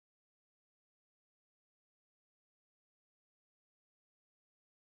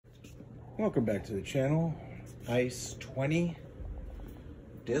Welcome back to the channel. i20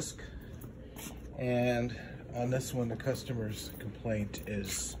 disc, and on this one the customer's complaint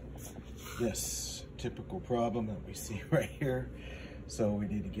is this typical problem that we see right here. So we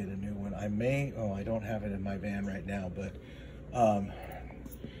need to get a new one. I don't have it in my van right now, but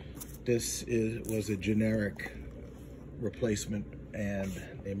this was a generic replacement and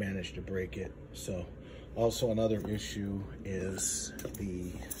they managed to break it. So also another issue is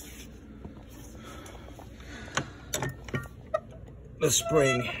the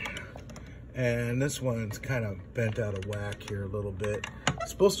spring, and this one's kind of bent out of whack here a little bit.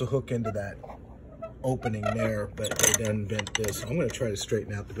 It's supposed to hook into that opening there, but they then bent this. I'm going to try to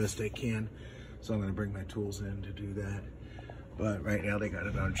straighten out the best I can, so I'm going to bring my tools in to do that. But right now they got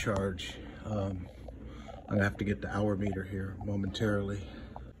it on charge. I'm going to have to get the hour meter here momentarily.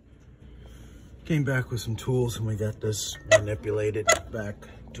 Came back with some tools and we got this manipulated back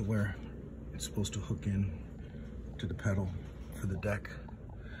to where it's supposed to hook in to the pedal for the deck.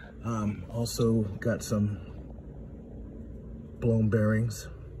 Also got some blown bearings,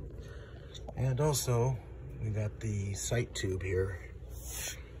 and also we got the sight tube here.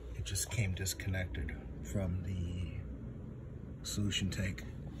 It just came disconnected from the solution tank.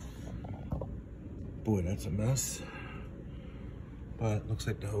 Boy, that's a mess, but looks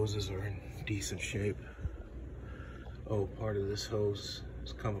like the hoses are in decent shape. Oh, part of this hose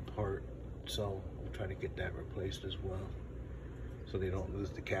has come apart, so we'll try to get that replaced as well, so they don't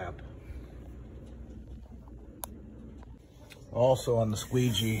lose the cap. Also on the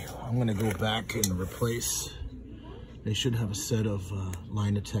squeegee, I'm gonna go back and replace. They should have a set of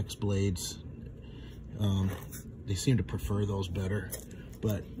Line-A-Tex blades. They seem to prefer those better,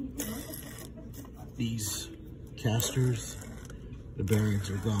 but these casters, the bearings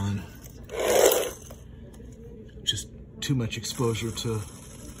are gone. Just too much exposure to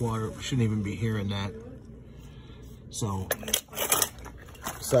water. Shouldn't even be hearing that. So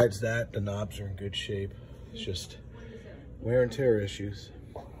besides that, the knobs are in good shape. It's just wear and tear issues.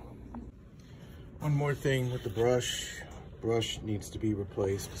 One more thing with the brush. Brush needs to be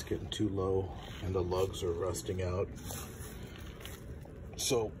replaced. It's getting too low and the lugs are rusting out.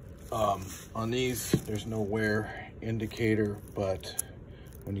 So on these, there's no wear indicator, but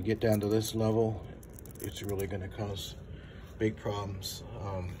when you get down to this level, it's really going to cause big problems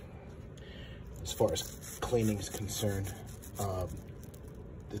as far as cleaning is concerned.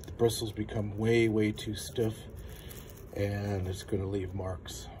 The bristles become way too stiff, and it's going to leave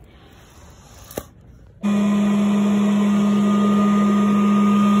marks.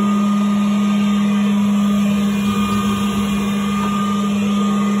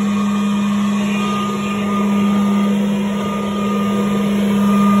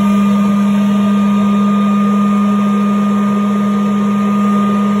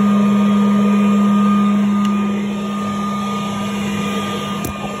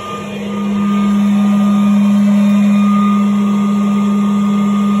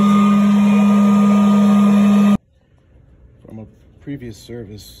 Previous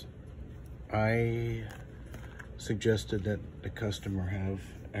service, I suggested that the customer have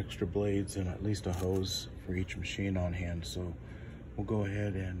extra blades and at least a hose for each machine on hand, so we'll go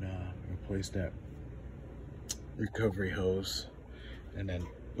ahead and replace that recovery hose and then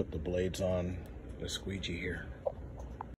put the blades on the squeegee here.